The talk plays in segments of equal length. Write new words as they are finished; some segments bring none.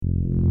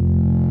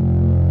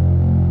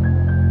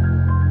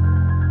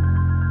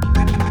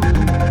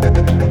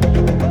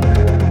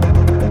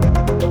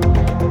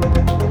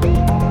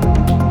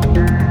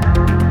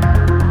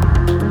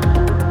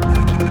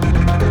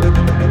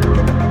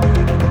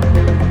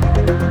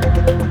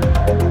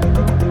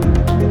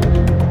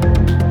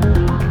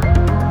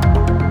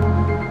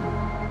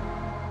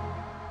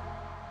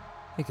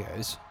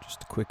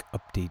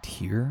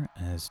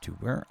as to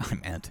where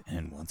I'm at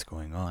and what's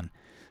going on.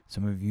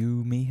 Some of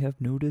you may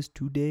have noticed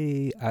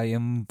today I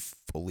am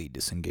fully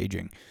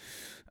disengaging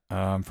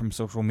from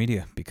social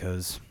media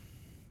because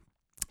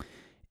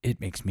it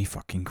makes me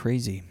fucking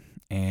crazy.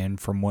 And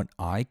from what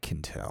I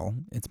can tell,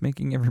 it's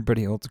making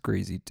everybody else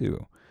crazy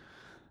too.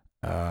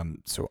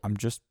 So I'm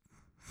just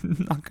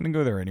not going to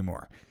go there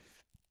anymore.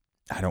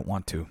 I don't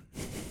want to.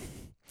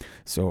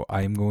 So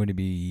I am going to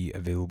be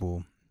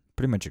available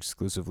pretty much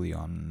exclusively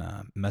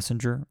on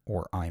Messenger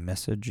or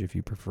iMessage if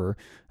you prefer.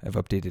 I've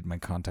updated my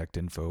contact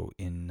info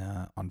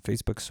on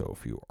Facebook, so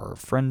if you are a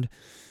friend,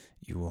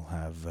 you will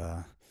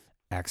have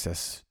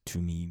access to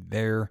me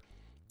there.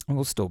 I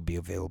will still be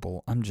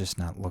available. I'm just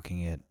not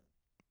looking at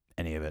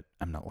any of it.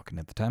 I'm not looking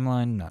at the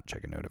timeline, not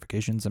checking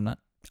notifications. I'm not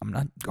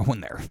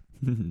going there.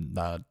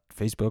 Not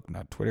Facebook,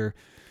 not Twitter.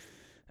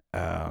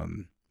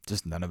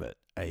 Just none of it.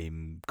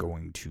 I'm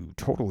going to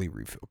totally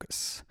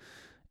refocus.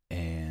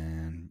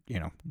 And,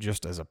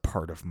 just as a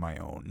part of my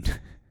own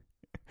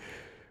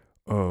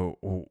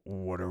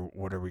what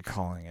are we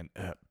calling it?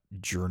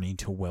 Journey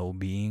to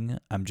well-being.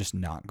 I'm just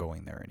not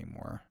going there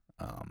anymore.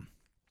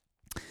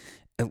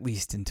 At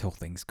least until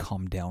things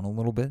calm down a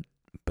little bit,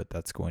 but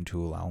that's going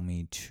to allow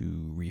me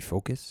to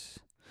refocus.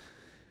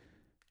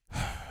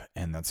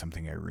 And that's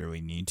something I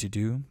really need to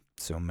do.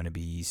 So I'm going to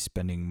be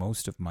spending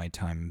most of my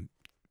time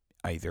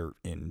either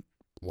in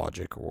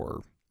Logic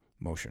or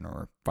Motion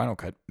or Final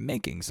Cut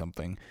making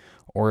something,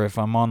 or if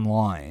I'm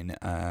online,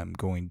 I'm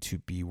going to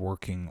be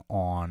working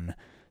on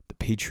the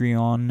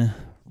Patreon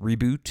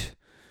reboot,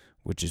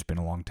 which has been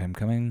a long time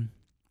coming.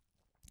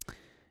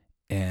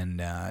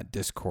 And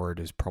Discord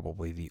is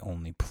probably the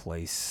only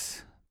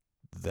place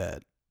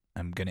that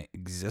I'm going to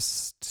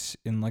exist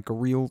in like a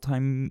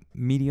real-time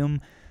medium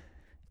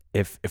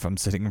if I'm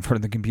sitting in front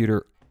of the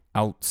computer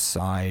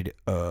outside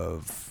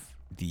of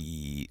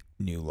the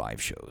new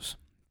live shows.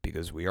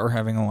 Because we are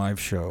having a live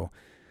show.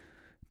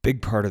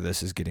 Big part of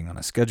this is getting on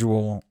a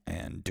schedule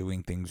and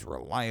doing things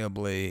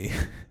reliably.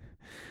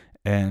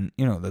 And,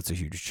 that's a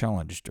huge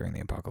challenge during the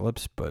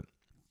apocalypse. But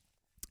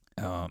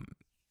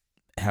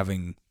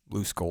having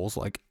loose goals,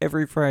 like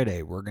every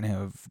Friday, we're going to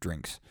have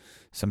drinks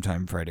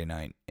sometime Friday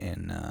night.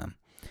 And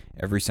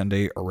every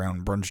Sunday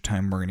around brunch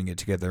time, we're going to get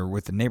together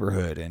with the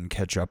neighborhood and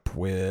catch up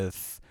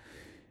with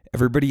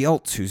everybody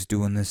else who's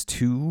doing this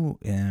too.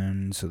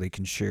 And so they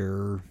can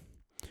share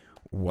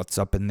what's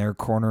up in their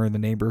corner of the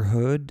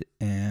neighborhood.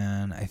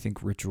 And I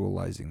think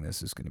ritualizing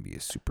this is going to be a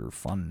super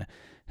fun,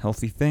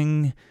 healthy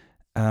thing.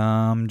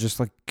 Just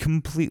like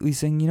completely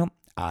saying,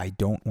 I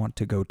don't want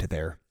to go to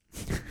there.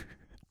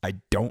 I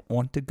don't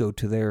want to go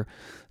to there,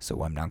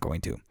 so I'm not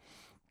going to.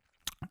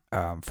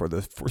 For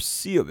the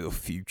foreseeable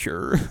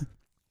future.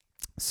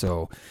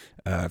 So,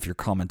 if you're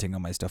commenting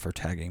on my stuff or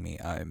tagging me,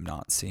 I'm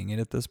not seeing it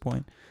at this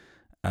point.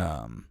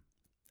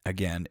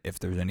 Again, if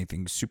there's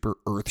anything super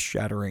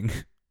earth-shattering,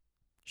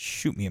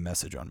 shoot me a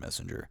message on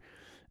Messenger.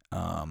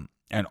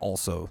 And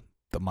also,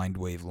 the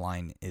Mindwave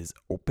line is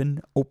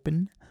open.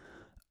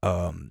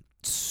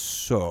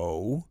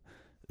 So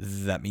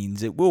that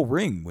means it will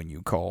ring when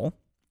you call.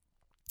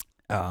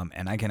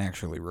 And I can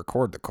actually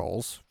record the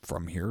calls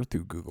from here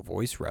through Google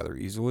Voice rather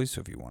easily.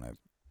 So if you want to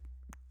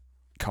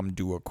come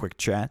do a quick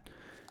chat,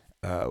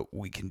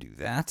 we can do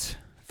that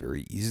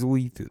very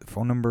easily through the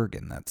phone number.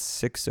 Again, that's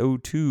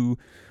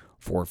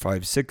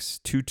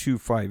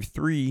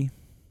 602-456-2253.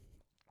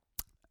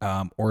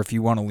 Or if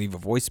you want to leave a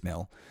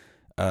voicemail,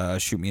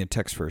 shoot me a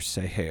text first.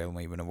 Say, hey, I'm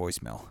leaving a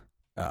voicemail.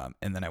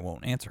 And then I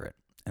won't answer it.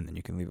 And then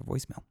you can leave a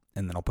voicemail.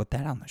 And then I'll put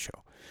that on the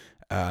show.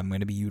 I'm going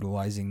to be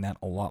utilizing that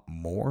a lot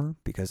more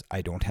because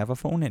I don't have a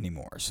phone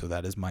anymore. So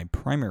that is my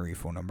primary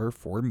phone number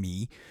for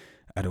me.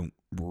 I don't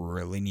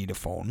really need a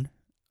phone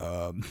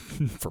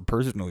for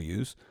personal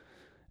use.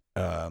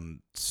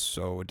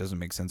 So it doesn't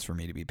make sense for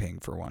me to be paying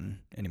for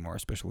one anymore,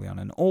 especially on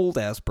an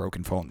old-ass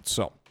broken phone.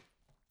 So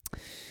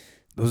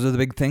those are the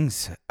big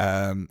things.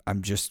 I'm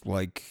just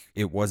like,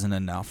 it wasn't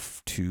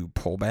enough to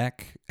pull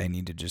back. I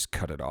need to just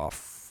cut it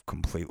off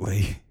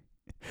completely.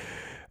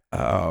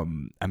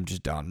 I'm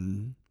just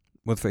done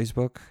with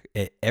Facebook,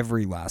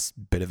 every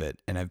last bit of it,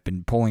 and I've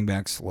been pulling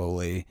back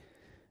slowly.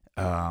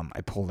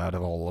 I pulled out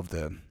of all of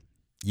the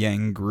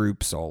Yang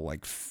groups, all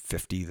like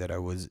 50 that I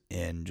was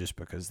in, just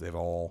because they've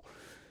all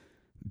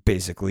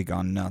basically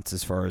gone nuts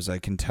as far as I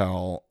can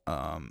tell.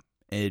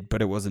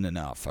 But it wasn't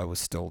enough. I was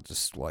still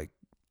just like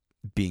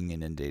being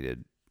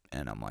inundated,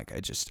 and I'm like,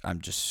 I'm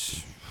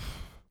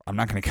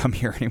not gonna come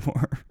here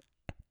anymore.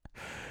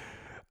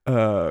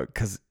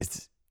 Cause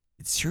it's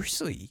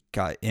seriously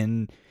got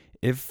in.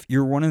 If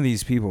you're one of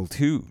these people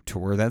too, to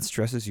where that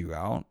stresses you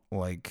out,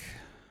 like,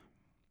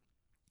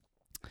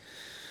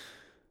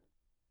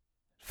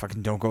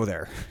 fucking don't go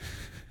there.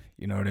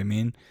 You know what I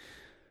mean?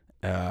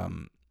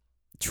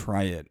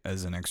 Try it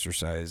as an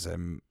exercise.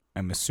 I'm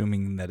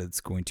assuming that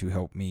it's going to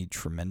help me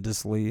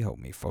tremendously, help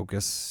me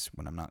focus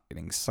when I'm not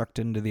getting sucked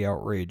into the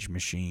outrage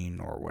machine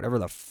or whatever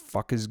the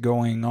fuck is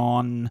going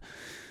on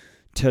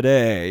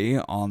today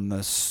on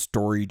the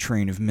story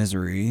train of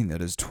misery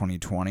that is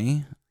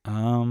 2020.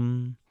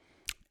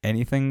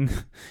 anything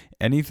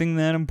anything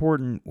that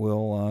important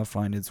will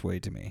find its way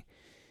to me,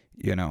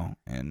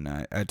 and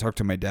I talked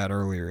to my dad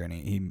earlier, and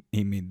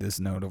he made this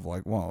note of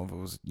like, well, if it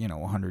was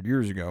 100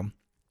 years ago,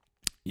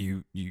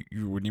 you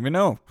wouldn't even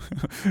know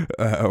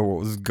what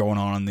was going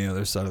on the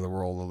other side of the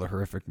world, of the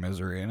horrific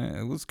misery, and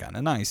it was kind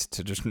of nice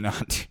to just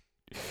not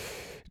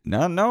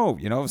know.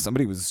 If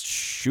somebody was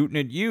shooting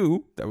at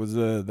you, that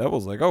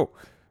was like, oh,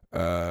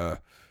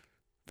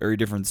 very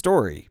different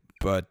story.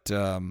 But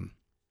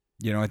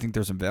I think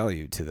there's some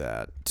value to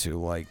that, to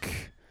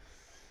like,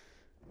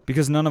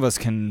 because none of us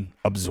can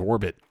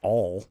absorb it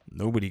all.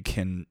 Nobody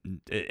can.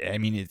 I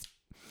mean,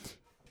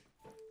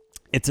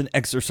 it's an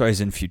exercise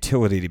in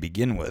futility to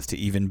begin with, to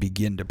even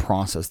begin to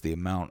process the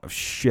amount of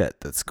shit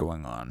that's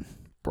going on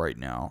right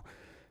now.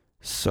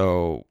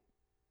 So,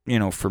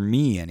 for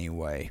me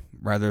anyway,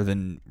 rather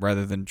than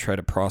try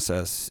to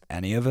process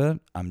any of it,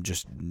 I'm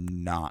just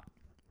not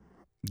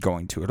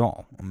going to at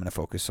all. I'm going to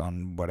focus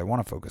on what I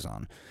want to focus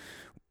on,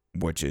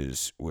 which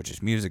is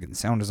music and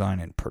sound design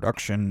and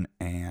production,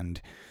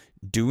 and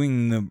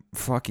doing the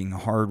fucking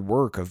hard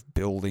work of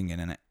building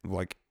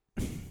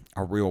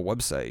a real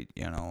website,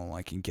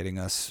 and getting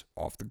us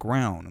off the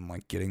ground, and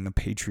like getting the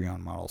Patreon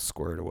model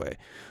squared away.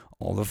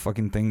 All the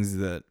fucking things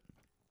that,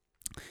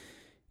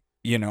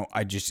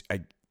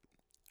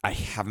 I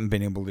haven't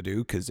been able to do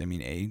because,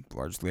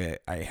 largely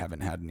I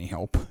haven't had any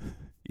help,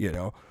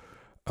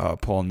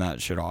 pulling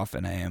that shit off.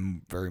 And I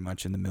am very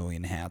much in the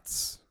million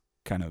hats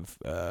kind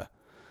of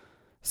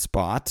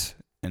spot.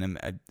 And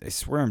I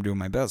swear I'm doing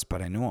my best,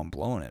 but I know I'm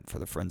blowing it for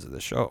the friends of the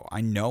show.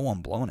 I know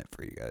I'm blowing it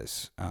for you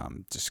guys.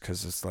 Just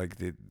because it's like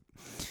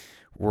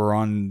we're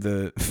on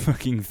the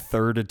fucking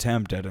third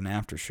attempt at an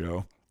after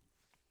show.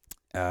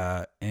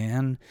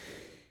 And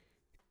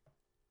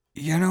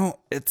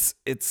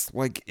it's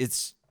like,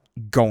 it's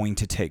going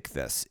to take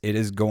this. It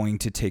is going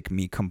to take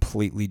me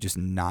completely just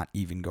not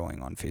even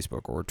going on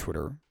Facebook or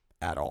Twitter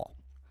at all.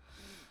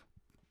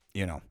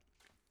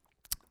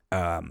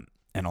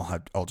 And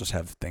I'll just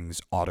have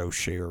things auto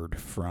shared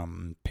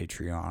from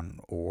Patreon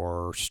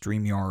or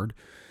StreamYard,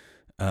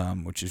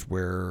 which is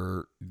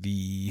where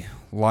the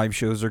live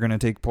shows are going to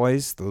take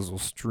place. Those will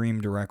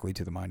stream directly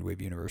to the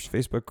Mindwave Universe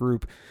Facebook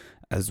group,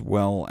 as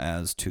well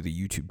as to the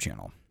YouTube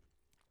channel.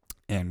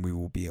 And we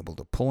will be able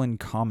to pull in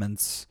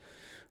comments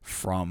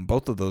from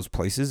both of those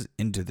places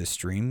into the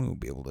stream. We'll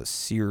be able to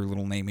see your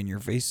little name in your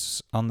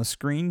face on the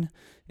screen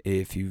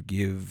if you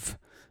give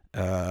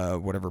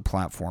whatever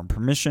platform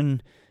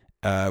permission.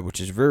 Which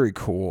is very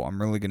cool.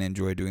 I'm really going to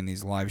enjoy doing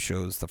these live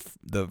shows.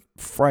 The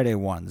Friday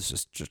ones,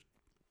 just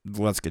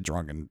let's get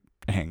drunk and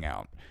hang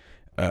out.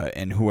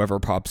 And whoever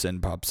pops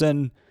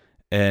in,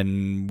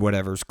 and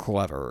whatever's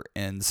clever.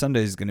 And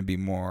Sunday is going to be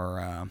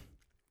more,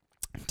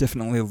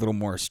 definitely a little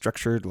more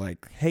structured.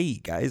 Like, hey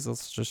guys,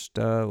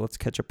 let's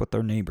catch up with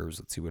our neighbors.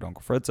 Let's see what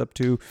Uncle Fred's up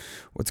to.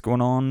 What's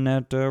going on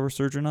at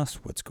Resurgent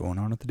Us? What's going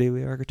on at the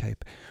Daily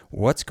Archetype?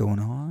 What's going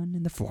on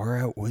in the Far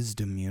Out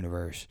Wisdom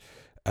universe?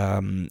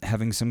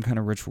 Having some kind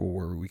of ritual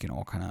where we can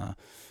all kind of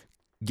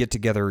get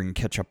together and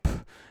catch up.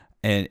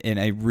 And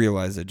I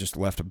realize I just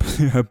left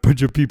a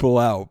bunch of people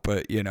out,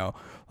 but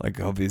like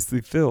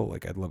obviously Phil,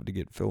 like I'd love to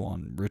get Phil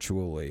on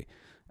ritually,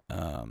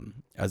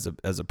 as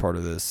a part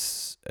of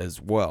this as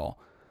well.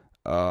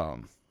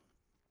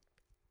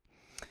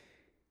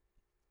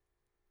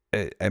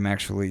 I'm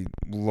actually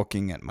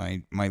looking at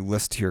my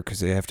list here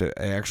because I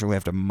actually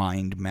have to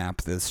mind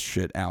map this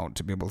shit out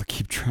to be able to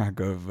keep track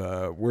of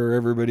where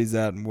everybody's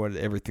at and what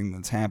everything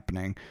that's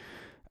happening.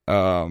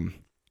 I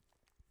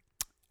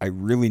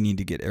really need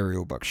to get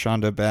Ariel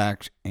Bakshanda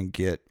back and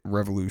get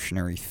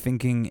Revolutionary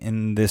Thinking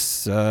in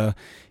this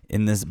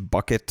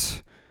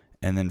bucket,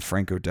 and then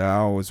Franco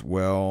Dow as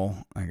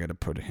well. I got to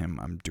put him.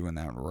 I'm doing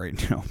that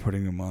right now,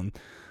 putting him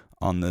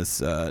on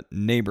this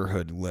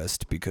neighborhood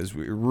list, because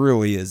it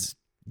really is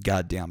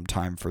goddamn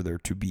time for there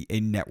to be a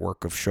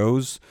network of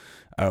shows.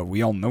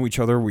 We all know each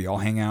other. We all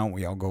hang out.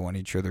 We all go on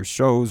each other's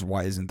shows.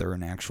 Why isn't there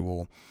an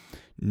actual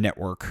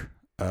network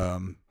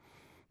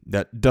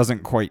that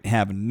doesn't quite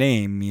have a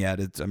name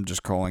yet? I'm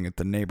just calling it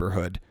the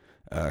neighborhood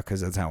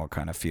because that's how it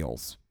kind of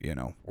feels.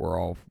 We're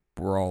all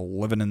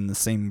living in the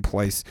same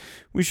place.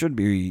 We should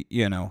be,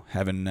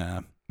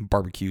 having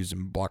barbecues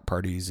and block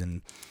parties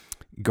and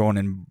going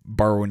and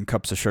borrowing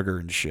cups of sugar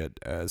and shit.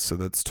 So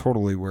that's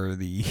totally where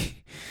the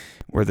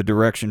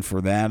direction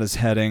for that is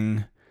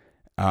heading.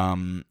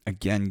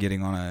 Again,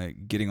 getting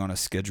on a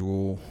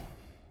schedule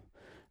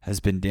has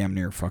been damn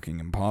near fucking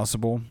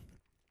impossible.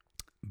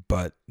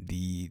 But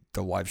the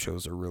live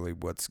shows are really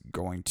what's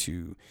going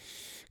to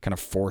kind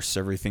of force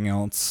everything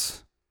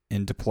else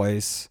into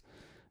place.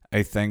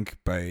 I think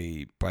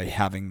by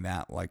having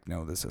that, like,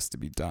 no, this has to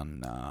be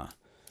done,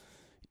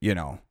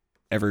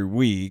 every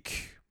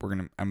week.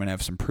 I'm gonna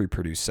have some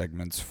pre-produced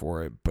segments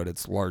for it, but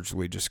it's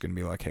largely just gonna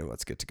be like, hey,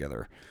 let's get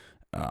together,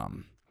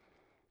 and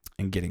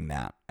getting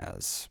that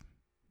as,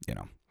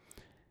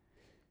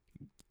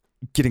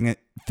 getting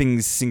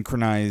things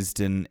synchronized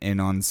and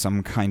on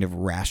some kind of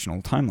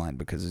rational timeline,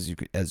 because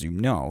as you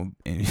know,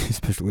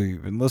 especially if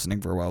you've been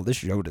listening for a while, this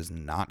show does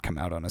not come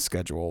out on a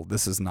schedule.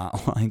 This is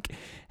not like,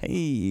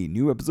 hey,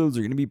 new episodes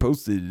are going to be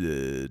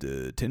posted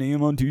at 10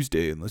 a.m. on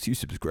Tuesday unless you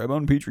subscribe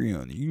on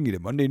Patreon. You can get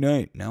it Monday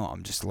night. No,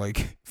 I'm just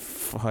like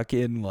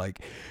fucking like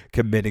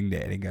committing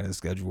to any kind of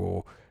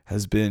schedule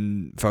has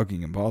been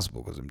fucking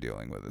impossible because I'm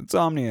dealing with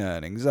insomnia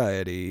and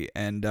anxiety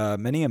and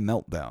many a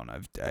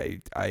meltdown.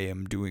 I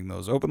am doing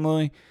those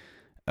openly.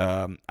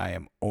 I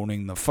am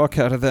owning the fuck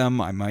out of them.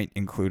 I might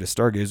include a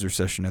Stargazer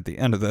session at the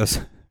end of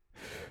this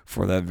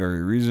for that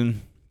very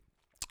reason.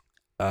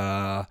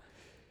 But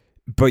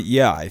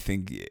yeah, I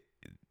think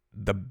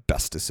the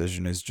best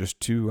decision is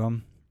just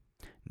to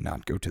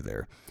not go to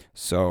there.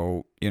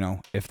 So,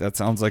 if that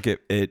sounds like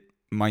it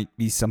might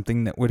be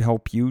something that would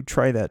help you,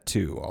 try that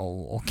too.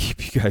 I'll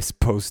keep you guys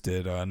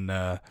posted on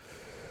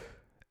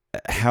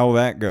how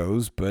that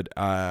goes, but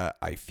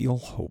I feel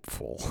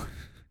hopeful.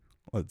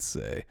 Let's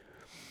say.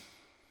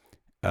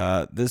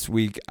 This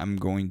week I'm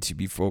going to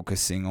be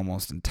focusing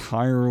almost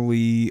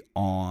entirely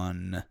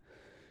on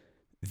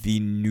the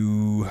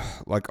new,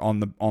 like on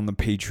the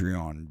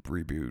Patreon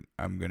reboot.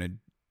 I'm gonna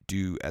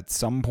do at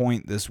some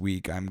point this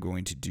week. I'm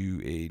going to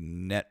do a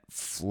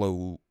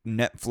Netflix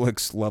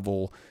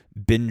level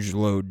binge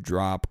load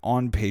drop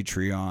on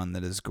Patreon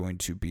that is going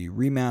to be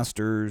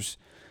remasters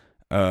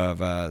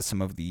of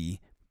some of the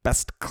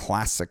best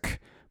classic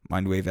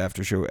Mindwave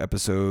After Show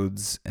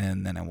episodes,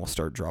 and then I will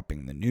start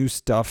dropping the new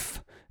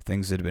stuff,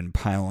 things that have been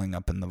piling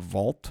up in the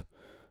vault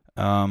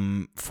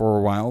for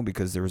a while,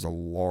 because there was a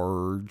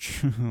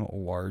large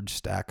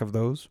stack of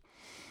those.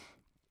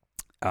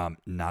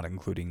 Not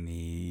including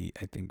the,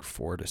 I think,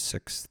 4 to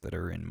 6 that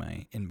are in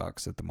my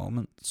inbox at the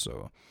moment.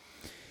 So,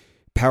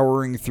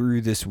 powering through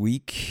this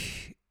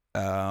week.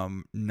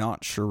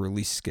 Not sure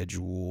release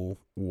schedule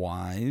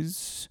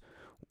wise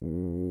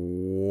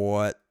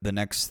what the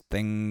next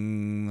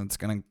thing that's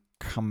going to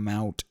come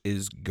out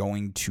is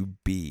going to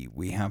be.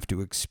 We have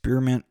to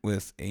experiment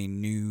with a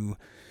new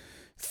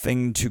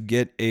thing to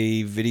get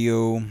a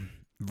video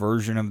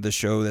version of the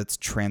show that's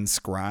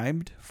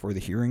transcribed for the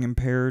hearing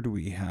impaired.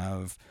 We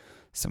have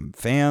some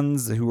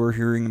fans who are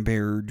hearing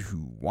impaired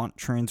who want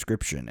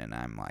transcription, and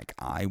I'm like,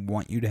 I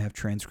want you to have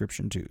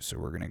transcription too. So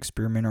we're going to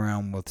experiment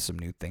around with some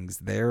new things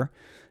there.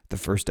 The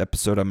first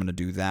episode I'm going to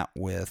do that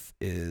with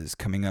is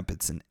coming up.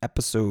 It's an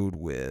episode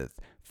with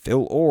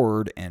Phil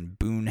Ord and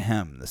Boone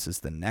Hem. This is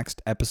the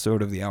next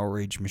episode of the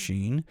Outrage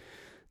Machine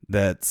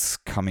that's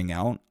coming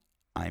out.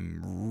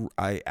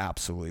 I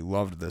absolutely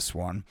loved this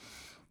one.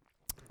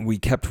 We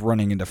kept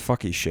running into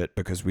fucky shit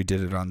because we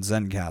did it on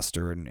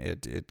Zencastr and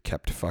it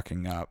kept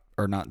fucking up.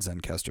 Or not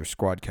Zencastr,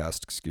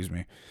 Squadcast, excuse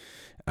me.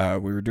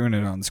 We were doing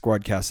it on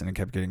Squadcast and it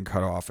kept getting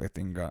cut off. I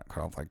think it got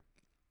cut off like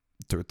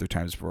 2 or 3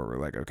 times before we're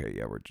like, okay,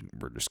 yeah, we're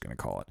just going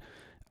to call it.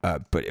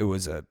 But it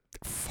was a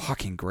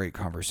fucking great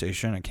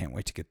conversation. I can't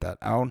wait to get that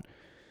out.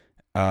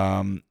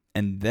 And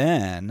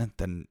then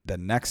the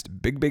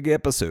next big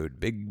episode,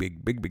 big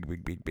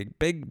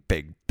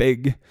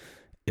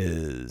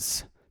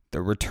is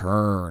the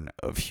return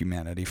of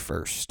Humanity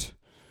First.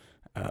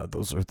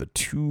 Those are the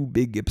 2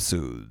 big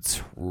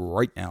episodes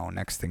right now.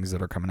 Next things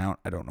that are coming out.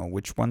 I don't know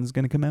which one's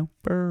going to come out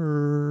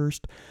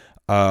first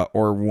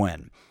or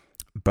when.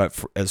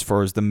 But as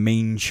far as the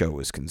main show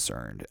is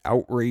concerned,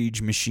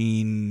 Outrage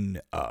Machine,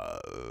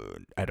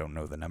 I don't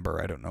know the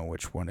number. I don't know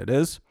which one it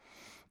is.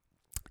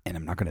 And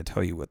I'm not going to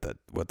tell you what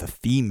the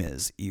theme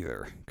is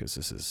either, because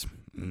this is,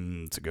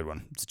 it's a good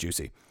one. It's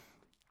juicy.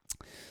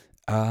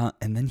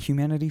 And then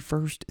Humanity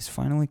First is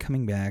finally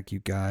coming back, you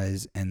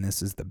guys, and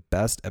this is the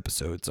best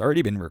episode. It's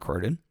already been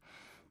recorded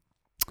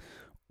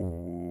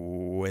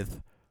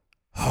with,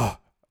 oh,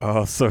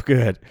 so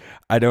good.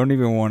 I don't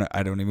even want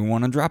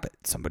to drop it.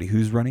 Somebody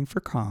who's running for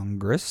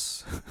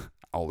Congress.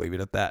 I'll leave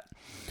it at that.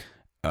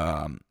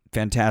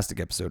 Fantastic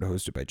episode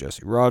hosted by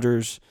Jesse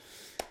Rogers.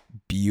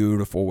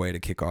 Beautiful way to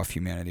kick off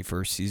Humanity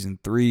First Season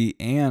 3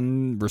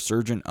 and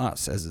Resurgent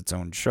Us as its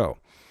own show.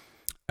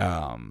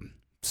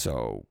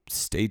 So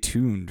stay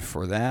tuned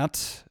for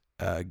that.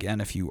 Again,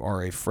 if you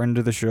are a friend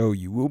of the show,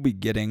 you will be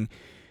getting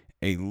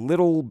a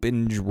little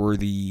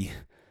binge-worthy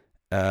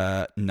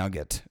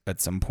nugget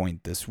at some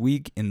point this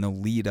week in the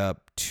lead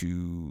up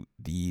to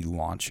the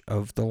launch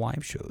of the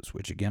live shows,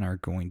 which again are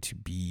going to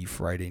be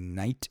Friday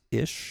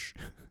night-ish.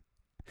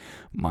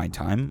 My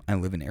time. I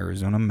live in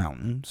Arizona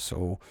Mountain,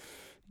 so,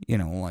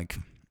 like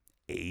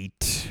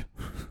 8,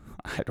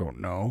 I don't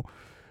know.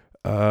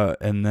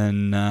 And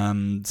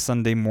then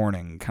Sunday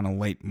morning, kind of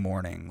late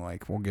morning,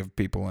 like we'll give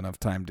people enough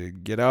time to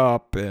get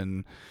up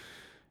and,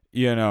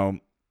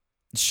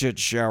 shit,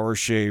 shower,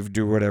 shave,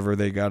 do whatever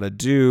they gotta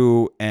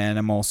do. And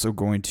I'm also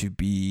going to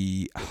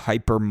be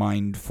hyper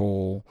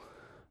mindful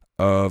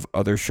of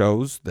other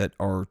shows that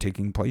are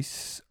taking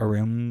place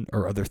around,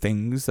 or other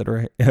things that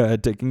are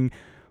taking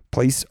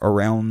place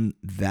around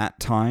that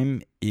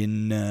time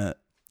in the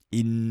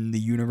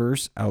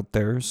universe out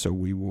there. So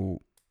we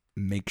will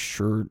make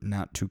sure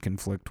not to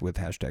conflict with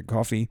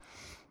 #coffee.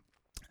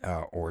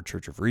 or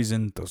Church of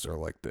Reason. Those are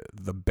like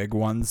the big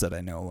ones that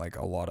I know like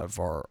a lot of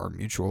our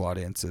mutual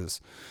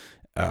audiences.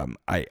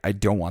 I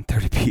don't want there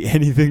to be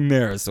anything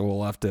there, so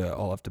I'll have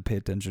to pay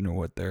attention to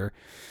what their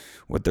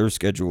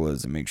schedule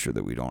is and make sure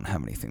that we don't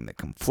have anything that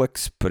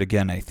conflicts. But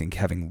again, I think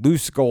having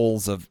loose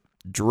goals of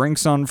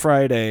drinks on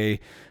Friday,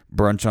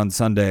 brunch on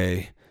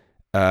Sunday,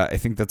 I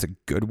think that's a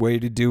good way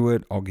to do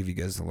it. I'll give you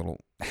guys a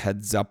little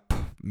heads up,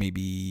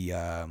 maybe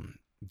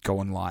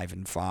going live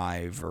in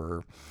 5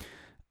 or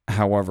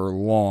however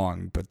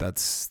long, but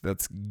that's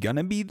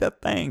gonna be the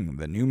thing,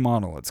 the new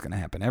model. It's gonna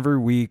happen every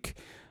week.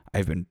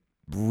 I've been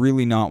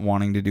really not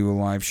wanting to do a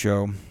live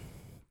show,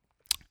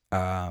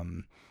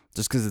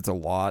 just because it's a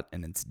lot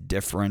and it's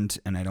different,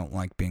 and I don't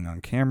like being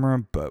on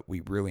camera, but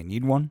we really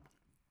need one.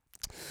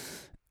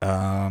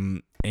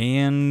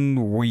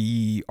 And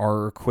we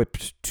are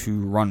equipped to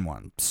run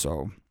one,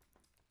 so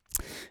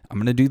I'm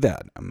going to do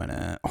that. I'm going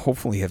to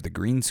hopefully have the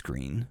green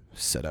screen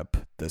set up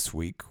this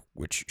week,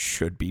 which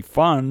should be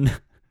fun.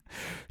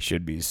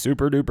 Should be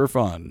super duper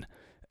fun.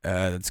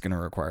 It's going to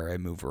require I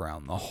move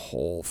around the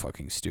whole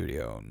fucking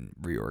studio and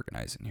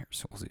reorganize in here,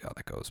 so we'll see how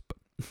that goes. But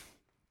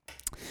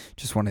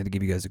just wanted to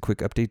give you guys a quick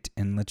update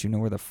and let you know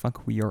where the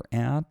fuck we are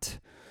at.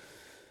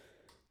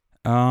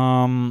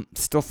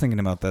 Still thinking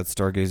about that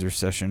Stargazer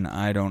session.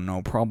 I don't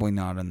know. Probably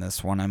not in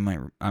this one. I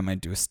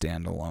might do a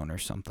standalone or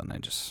something. I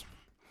just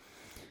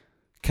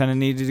kind of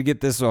needed to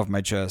get this off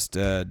my chest.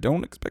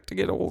 Don't expect to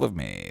get a hold of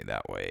me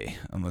that way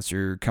unless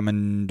you're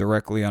coming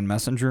directly on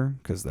Messenger,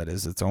 because that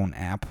is its own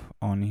app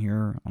on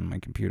here on my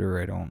computer.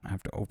 I don't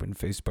have to open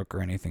Facebook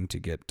or anything to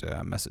get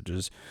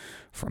messages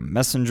from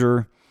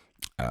Messenger,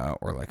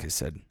 or like I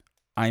said,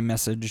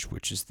 iMessage,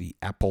 which is the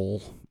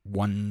Apple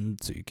one,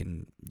 so you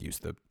can use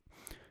the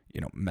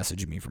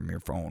message me from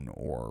your phone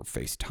or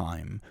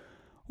FaceTime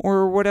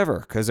or whatever,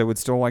 because I would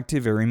still like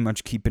to very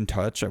much keep in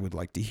touch. I would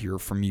like to hear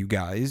from you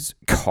guys.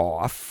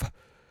 Cough.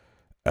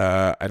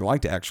 I'd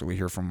like to actually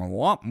hear from a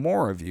lot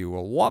more of you,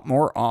 a lot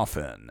more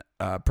often,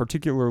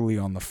 particularly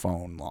on the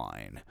phone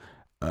line.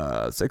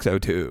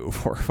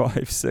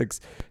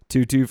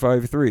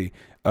 602-456-2253.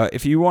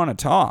 If you want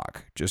to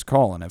talk, just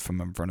call, and if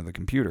I'm in front of the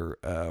computer,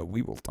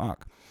 we will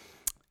talk.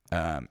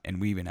 And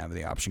we even have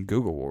the option,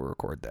 Google will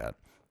record that.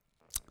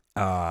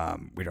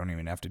 We don't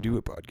even have to do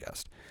a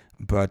podcast.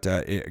 But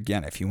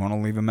again, if you want to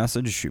leave a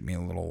message, shoot me a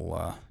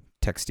little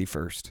texty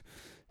first,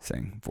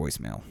 saying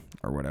voicemail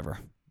or whatever.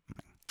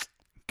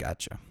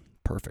 Gotcha.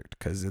 Perfect.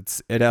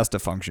 Because it has to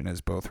function as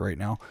both right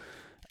now.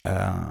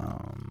 I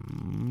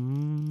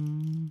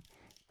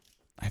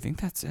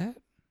think that's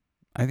it.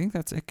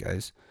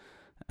 Guys.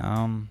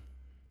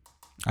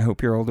 I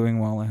hope you're all doing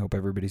well. I hope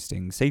everybody's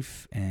staying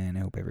safe, and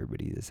I hope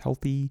everybody is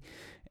healthy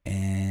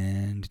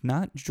and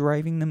not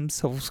driving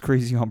themselves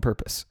crazy on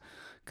purpose.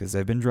 Because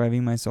I've been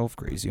driving myself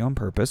crazy on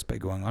purpose by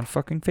going on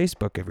fucking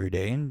Facebook every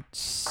day and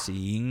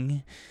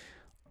seeing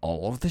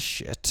all of the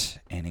shit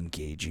and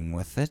engaging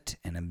with it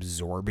and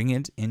absorbing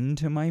it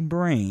into my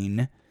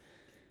brain.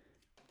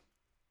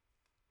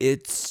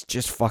 It's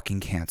just fucking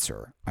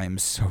cancer. I am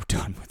so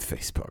done with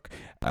Facebook.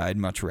 I'd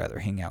much rather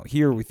hang out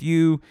here with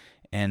you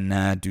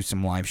and do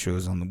some live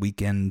shows on the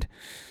weekend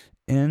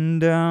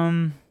and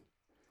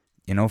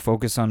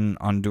focus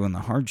on doing the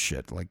hard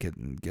shit, like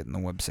getting the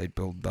website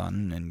build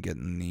done and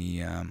getting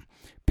the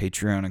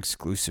Patreon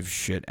exclusive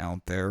shit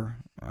out there.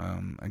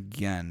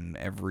 Again,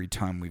 every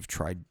time we've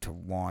tried to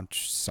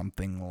launch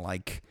something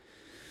like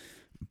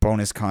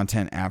bonus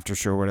content, after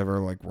show, whatever,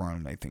 like we're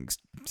on, I think,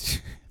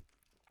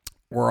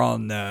 we're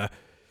on the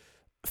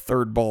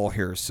third ball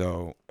here,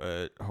 so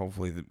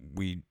hopefully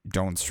we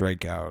don't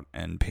strike out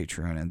and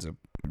Patreon ends up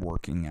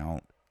working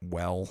out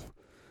well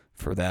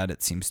for that.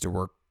 It seems to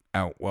work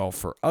out well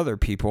for other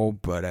people,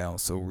 but I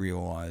also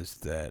realize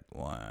that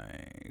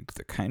like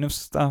the kind of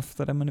stuff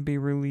that I'm going to be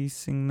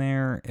releasing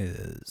there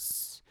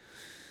is,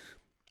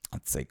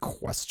 let's say,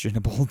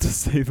 questionable to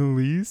say the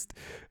least,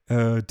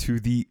 to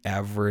the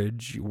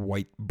average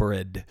white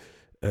bread,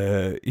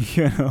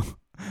 yeah,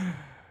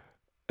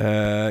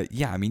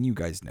 I mean, you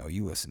guys know,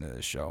 you listen to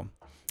this show,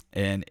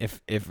 and if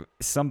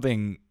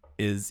something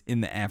is in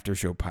the after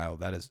show pile,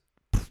 that is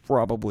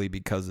probably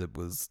because it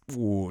was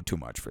too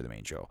much for the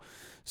main show.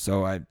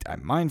 So I'm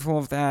mindful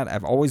of that.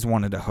 I've always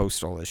wanted to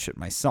host all this shit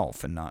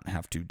myself and not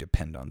have to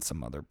depend on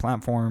some other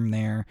platform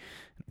there.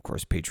 Of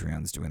course,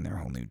 Patreon's doing their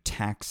whole new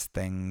tax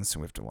thing, so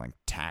we have to like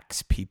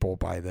tax people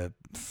by the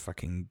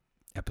fucking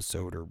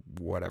episode or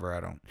whatever.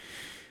 I don't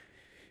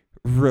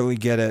really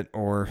get it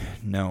or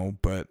know,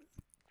 but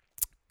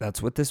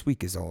that's what this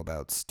week is all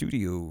about.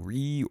 Studio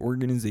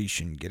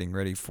reorganization, getting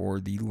ready for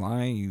the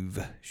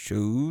live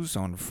shows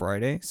on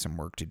Friday. Some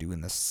work to do in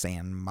the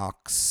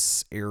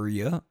Sandbox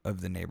area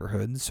of the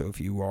neighborhood. So if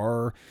you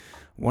are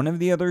one of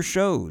the other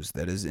shows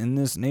that is in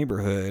this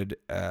neighborhood,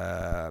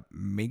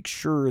 make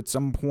sure at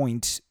some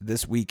point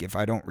this week, if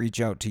I don't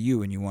reach out to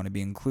you and you want to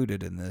be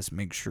included in this,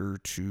 make sure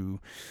to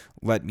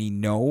let me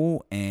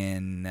know,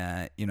 and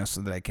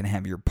so that I can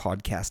have your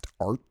podcast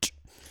art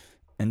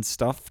and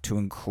stuff to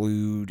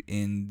include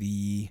in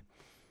the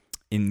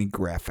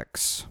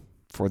graphics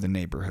for the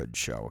neighborhood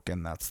show.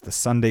 Again, that's the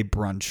Sunday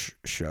brunch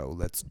show.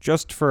 That's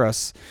just for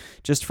us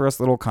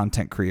little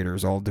content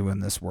creators all doing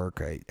this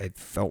work. I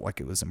felt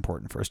like it was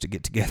important for us to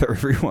get together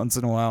every once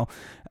in a while,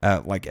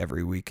 like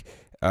every week.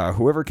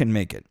 Whoever can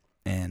make it.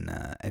 And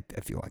I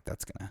feel like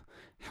that's going to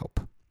help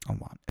a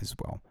lot as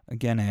well.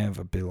 Again, I have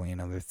a billion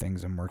other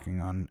things I'm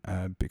working on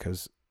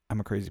because I'm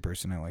a crazy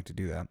person. I like to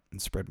do that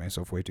and spread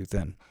myself way too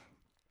thin.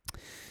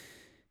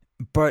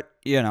 But,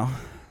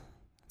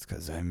 it's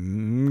because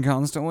I'm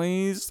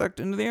constantly sucked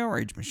into the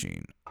outrage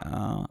machine.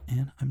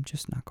 And I'm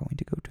just not going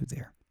to go to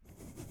there.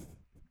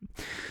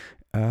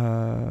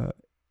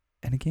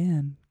 And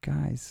again,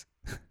 guys,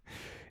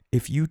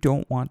 if you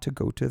don't want to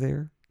go to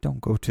there,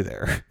 don't go to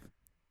there.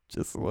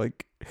 Just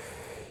like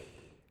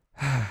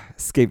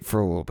escape for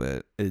a little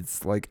bit.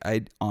 It's like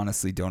I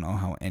honestly don't know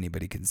how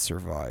anybody can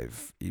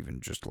survive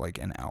even just like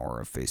an hour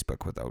of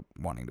Facebook without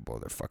wanting to blow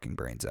their fucking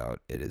brains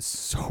out. It is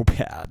so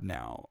bad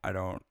now. I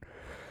don't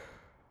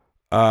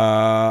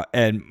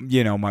and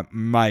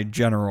my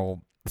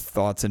general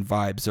thoughts and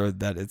vibes are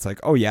that it's like,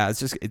 oh yeah,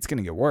 it's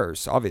gonna get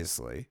worse.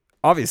 Obviously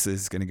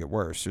it's gonna get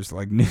worse. Just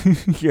like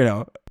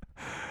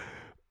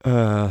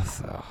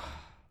so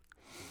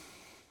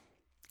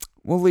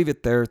we'll leave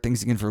it there.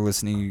 Thanks again for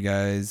listening, you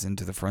guys, and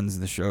to the friends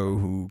of the show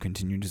who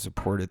continue to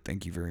support it.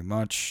 Thank you very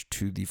much.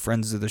 To the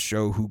friends of the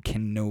show who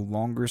can no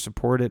longer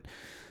support it,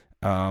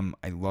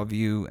 I love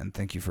you and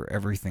thank you for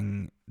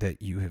everything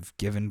that you have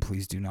given.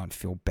 Please do not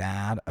feel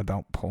bad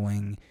about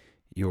pulling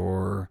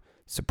your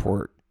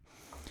support,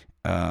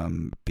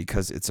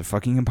 because it's a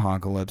fucking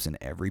apocalypse and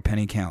every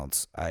penny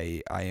counts.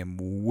 I am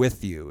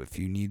with you. If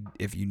you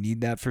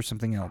need that for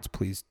something else,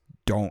 please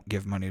don't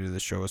give money to the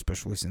show,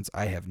 especially since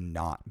I have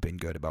not been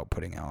good about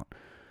putting out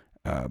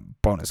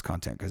bonus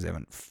content because I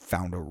haven't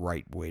found a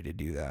right way to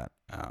do that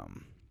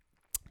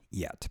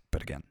yet.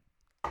 But again,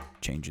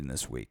 changing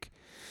this week.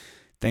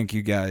 Thank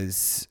you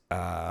guys.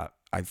 I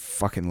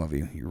fucking love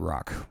you. You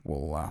rock.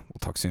 We'll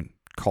talk soon.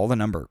 Call the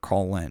number.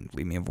 Call in.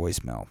 Leave me a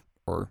voicemail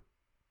or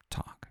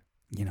talk.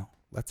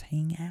 Let's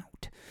hang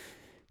out.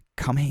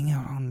 Come hang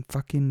out on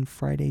fucking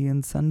Friday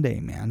and Sunday,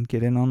 man.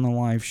 Get in on the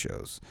live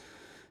shows.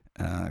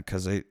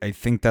 Because I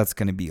think that's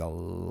going to be a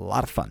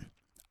lot of fun.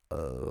 A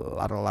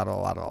lot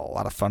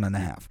of fun and a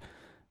half.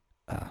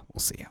 We'll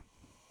see you.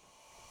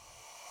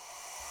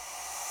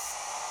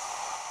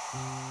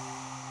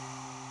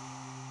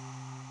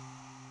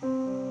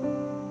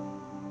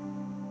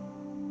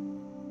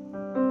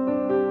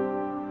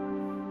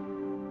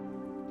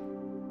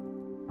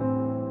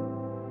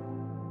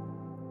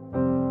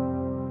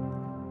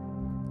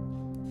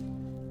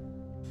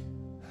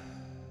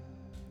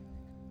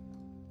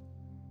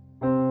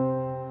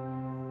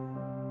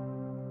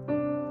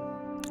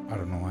 I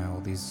don't know why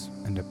all these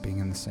end up being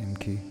in the same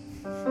key.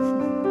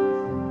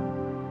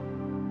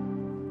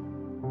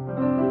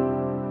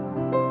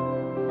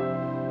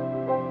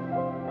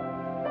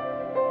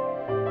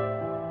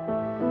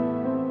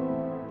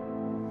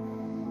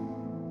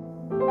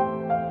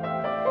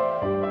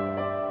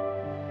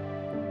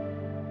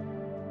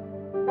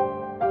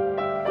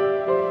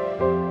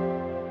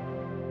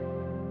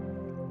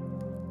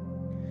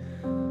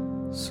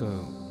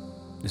 So,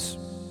 this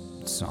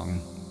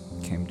song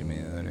came to me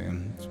the other day.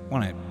 It's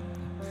one I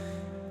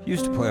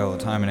used to play all the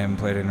time and I haven't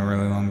played it in a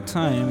really long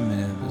time.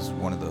 It was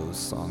one of those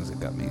songs that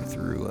got me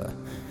through,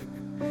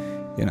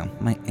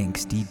 my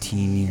angsty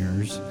teen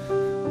years.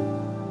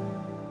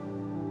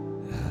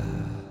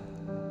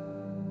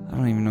 I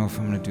don't even know if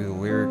I'm going to do the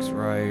lyrics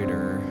right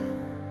or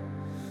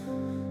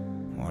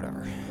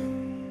whatever.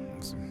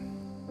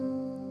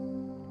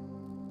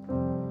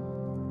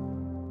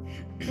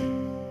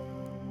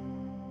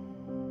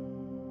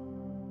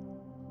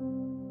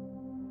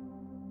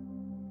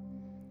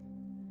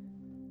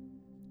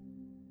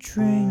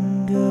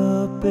 Drink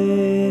up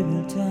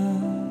baby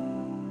down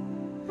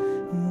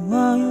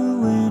while you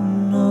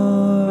win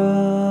or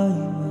are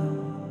you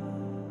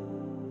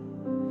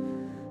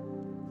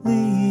out?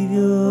 Leave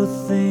your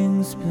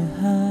things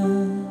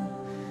behind,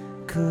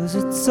 'cause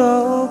it's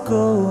all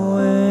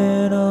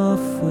going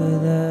off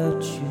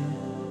without you.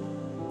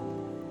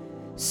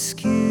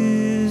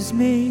 Excuse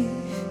me,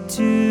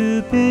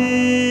 too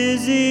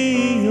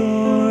busy,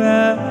 you're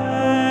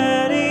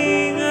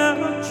writing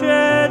a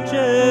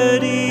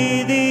tragedy.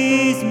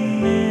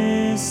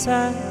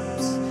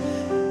 Mishaps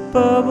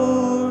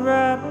bubble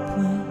wrap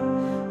when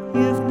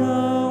you've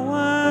no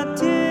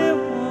idea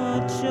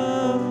what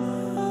you're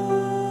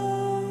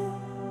on.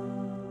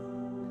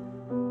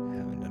 I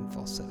haven't done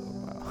falsetto in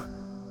a while.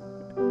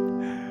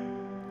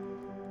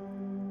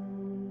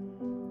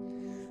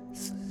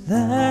 So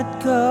let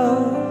go,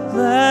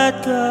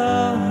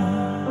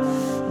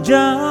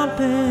 jump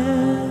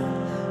in.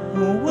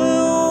 We'll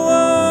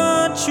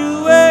want you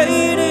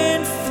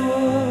waiting for.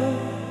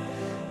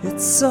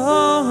 It's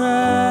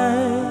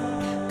alright,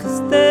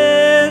 'cause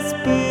there's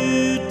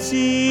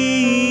beauty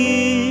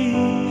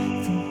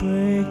in the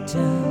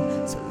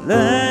breakdown. So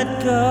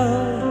let go,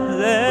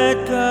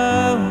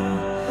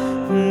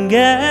 and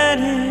get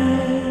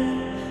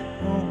in.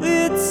 Oh,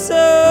 it's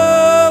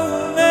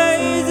so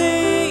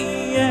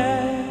amazing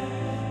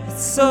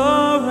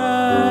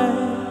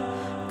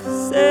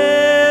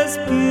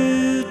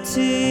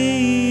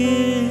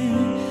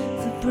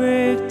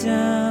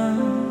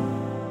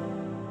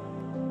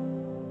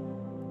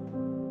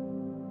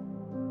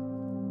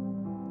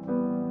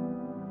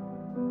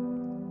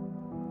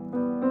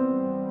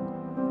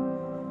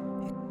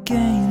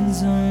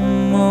gains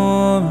and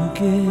more it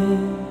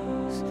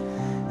gives,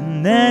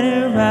 and then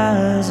it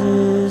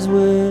rises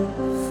with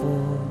the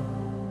fall.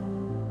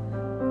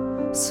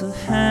 So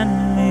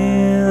hand me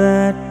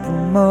that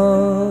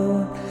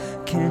remote.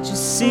 Can't you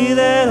see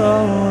that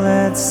all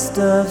that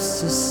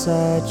stuff's a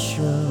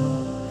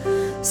sideshow?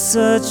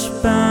 Such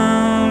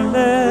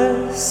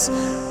boundless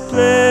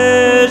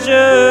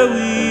pleasure,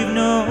 we've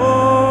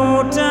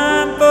no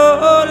time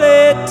for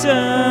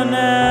later.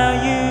 Now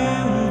you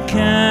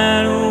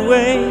can't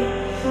wait,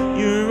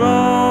 you're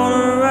on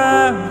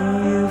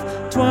arrival. You've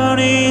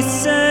 20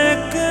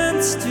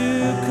 seconds to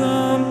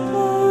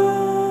comply.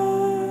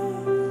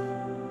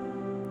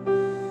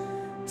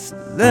 So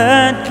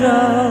let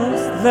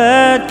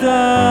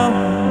go,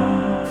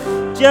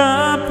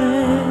 jump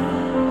in.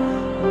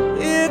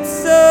 It's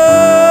so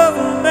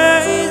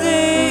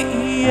amazing,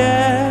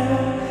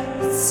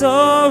 yeah, it's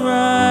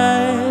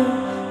alright,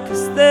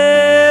 'cause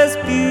there's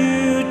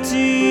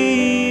beauty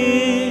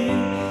in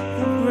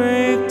the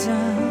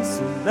breakdown.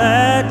 So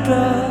let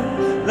go,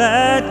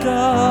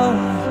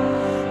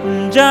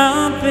 and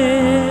jump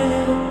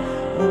in.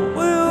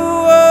 We're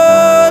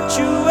what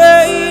you're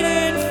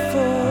waiting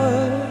for.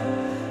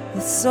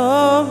 It's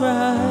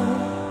alright,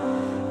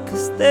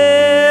 'cause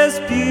there's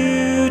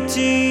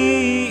beauty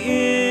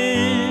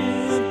in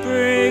the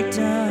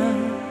breakdown.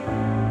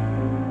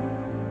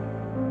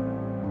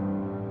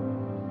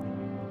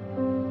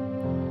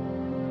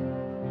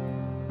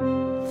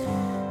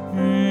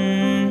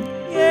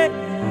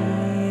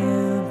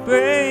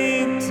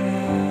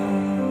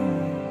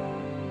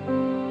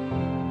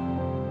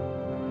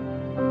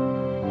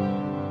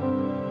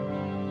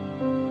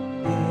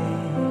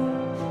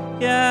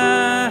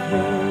 Yeah,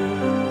 breakdown.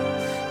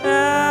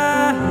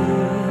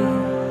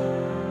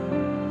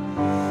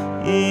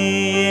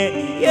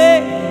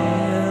 Yeah,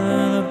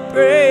 the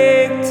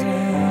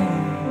breakdown.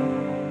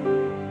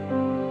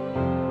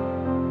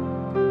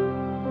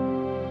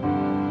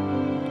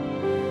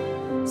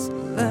 So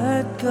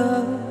let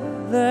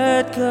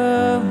go,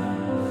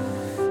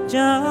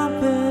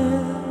 jump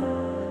in.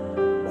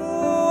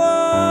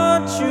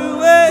 What you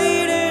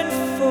waiting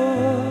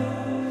for?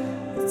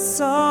 It's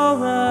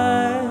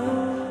alright,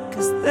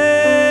 'cause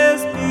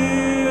there's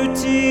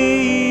beauty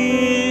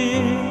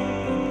in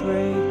the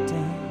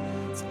breakdown.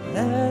 So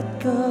let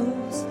go.